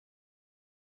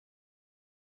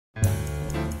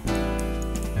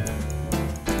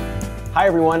Hi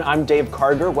everyone, I'm Dave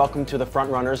Karger. Welcome to the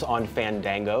FrontRunners on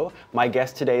Fandango. My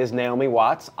guest today is Naomi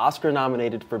Watts, Oscar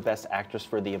nominated for Best Actress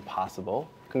for The Impossible.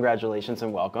 Congratulations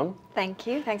and welcome. Thank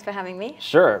you. Thanks for having me.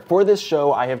 Sure. For this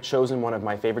show, I have chosen one of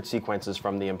my favorite sequences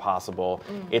from The Impossible.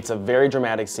 It's a very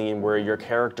dramatic scene where your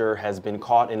character has been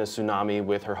caught in a tsunami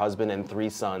with her husband and 3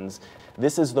 sons.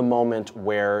 This is the moment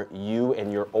where you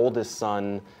and your oldest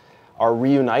son are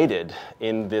reunited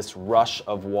in this rush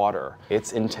of water.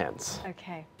 It's intense.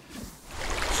 Okay.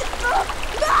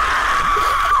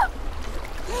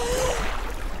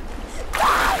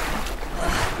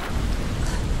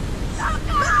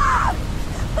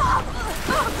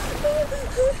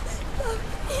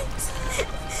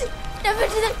 Never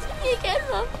do that to me again,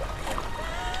 Mom.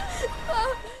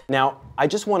 Now, I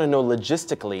just want to know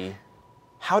logistically,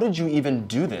 how did you even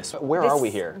do this? Where are we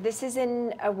here? This is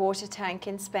in a water tank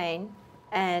in Spain,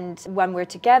 and when we're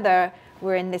together,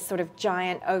 we're in this sort of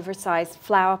giant, oversized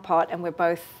flower pot, and we're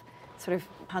both sort of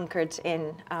hunkered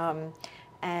in.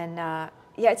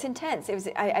 Yeah, it's intense.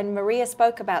 And Maria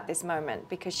spoke about this moment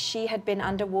because she had been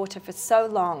underwater for so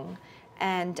long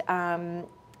and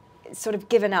sort of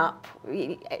given up,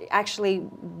 actually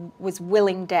was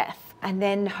willing death, and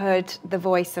then heard the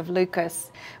voice of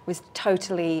Lucas, was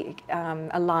totally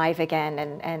alive again,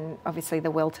 and obviously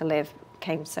the will to live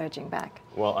came surging back.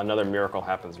 Well, another miracle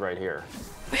happens right here.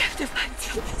 We have to find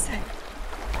something.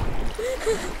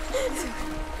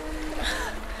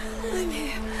 I'm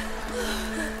here.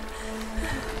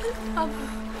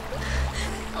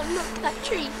 I'm not that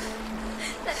tree.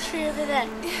 That tree over there.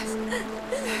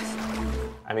 Yes.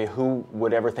 I mean, who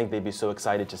would ever think they'd be so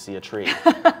excited to see a tree?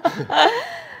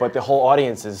 But the whole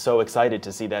audience is so excited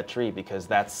to see that tree because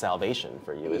that's salvation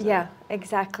for you, isn't it? Yeah,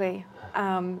 exactly.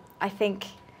 I think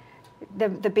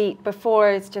the beat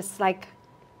before is just like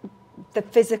the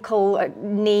physical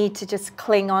need to just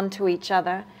cling on to each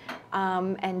other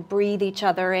and breathe each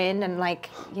other in and, like,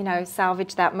 you know,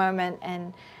 salvage that moment,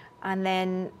 and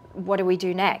then what do we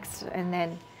do next? And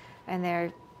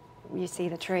there you see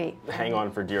the tree. Hang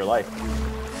on for dear life.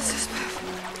 This is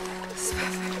perfect. This is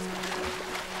perfect.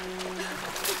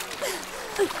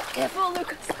 Careful,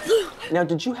 Lucas. Now,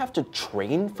 did you have to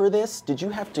train for this? Did you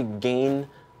have to gain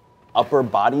upper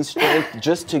body strength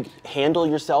just to handle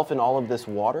yourself in all of this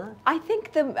water? I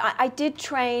think I did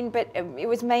train, but it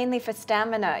was mainly for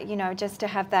stamina, you know, just to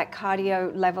have that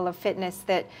cardio level of fitness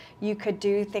that you could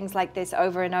do things like this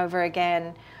over and over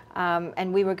again.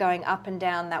 And we were going up and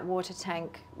down that water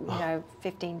tank, you know,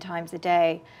 15 times a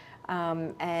day,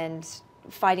 and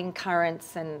fighting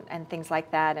currents and things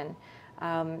like that. And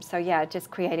so, yeah, just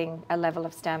creating a level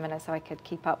of stamina so I could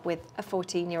keep up with a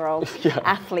 14-year-old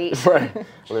athlete. Right. Well,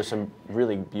 there's some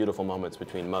really beautiful moments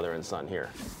between mother and son here.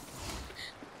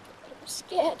 I'm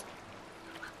scared.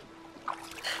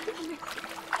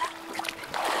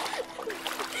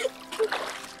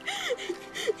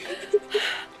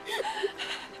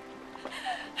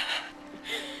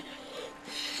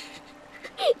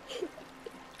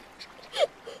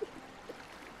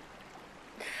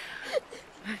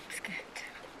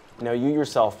 Now, you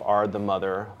yourself are the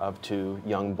mother of 2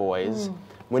 young boys.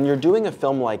 When you're doing a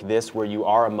film like this where you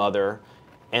are a mother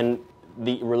and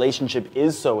the relationship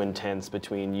is so intense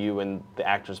between you and the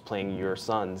actors playing your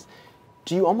sons,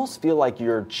 do you almost feel like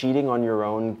you're cheating on your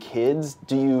own kids?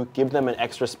 Do you give them an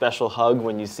extra special hug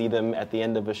when you see them at the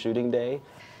end of a shooting day?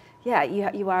 Yeah,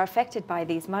 you are affected by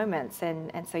these moments,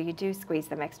 and so you do squeeze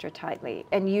them extra tightly.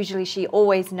 And usually she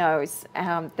always knows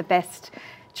the best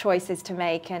choices to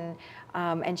make, and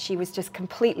she was just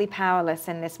completely powerless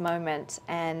in this moment,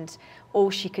 and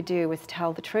all she could do was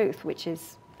tell the truth, which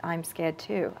is, I'm scared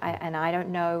too, and I don't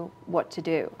know what to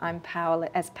do. I'm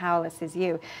powerless as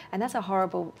you, and that's a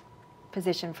horrible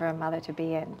position for a mother to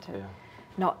be in, to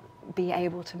not be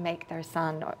able to make their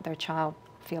son or their child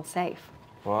feel safe.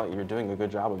 Well, you're doing a good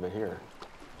job of it here.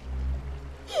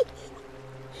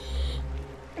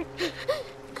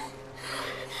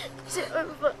 Is it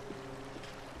over?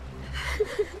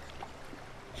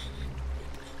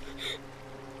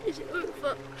 Is it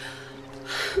over?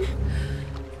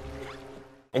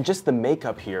 And just the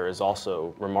makeup here is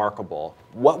also remarkable.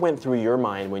 What went through your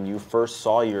mind when you first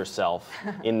saw yourself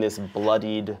in this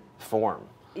bloodied form?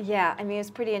 Yeah, I mean, it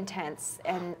was pretty intense,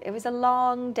 and it was a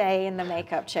long day in the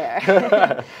makeup chair.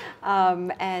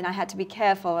 And I had to be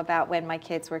careful about when my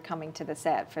kids were coming to the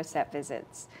set for set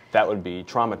visits. That would be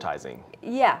traumatizing.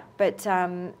 Yeah, but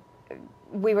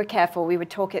we were careful. We would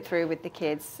talk it through with the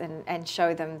kids and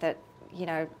show them that, you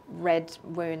know, red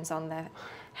wounds on the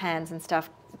hands and stuff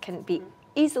can be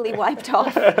easily wiped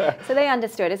off. So they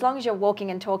understood. As long as you're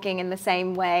walking and talking in the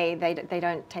same way, they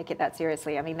don't take it that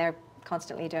seriously. I mean, they're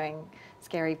constantly doing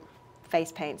scary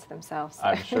face paints themselves. So.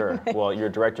 I'm sure. Well, your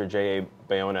director, J.A.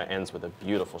 Bayona, ends with a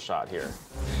beautiful shot here.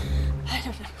 I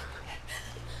don't know.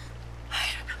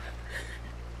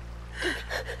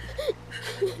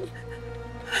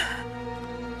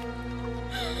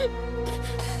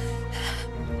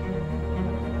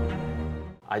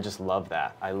 I just love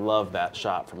that. I love that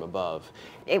shot from above.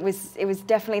 It was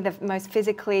definitely the most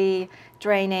physically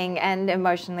draining and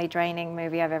emotionally draining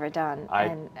movie I've ever done.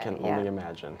 I can only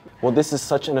imagine. Well, this is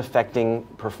such an affecting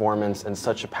performance and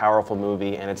such a powerful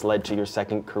movie, and it's led to your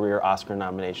second career Oscar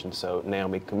nomination. So,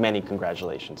 Naomi, many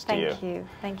congratulations to you. Thank you.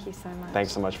 Thank you so much.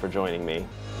 Thanks so much for joining me.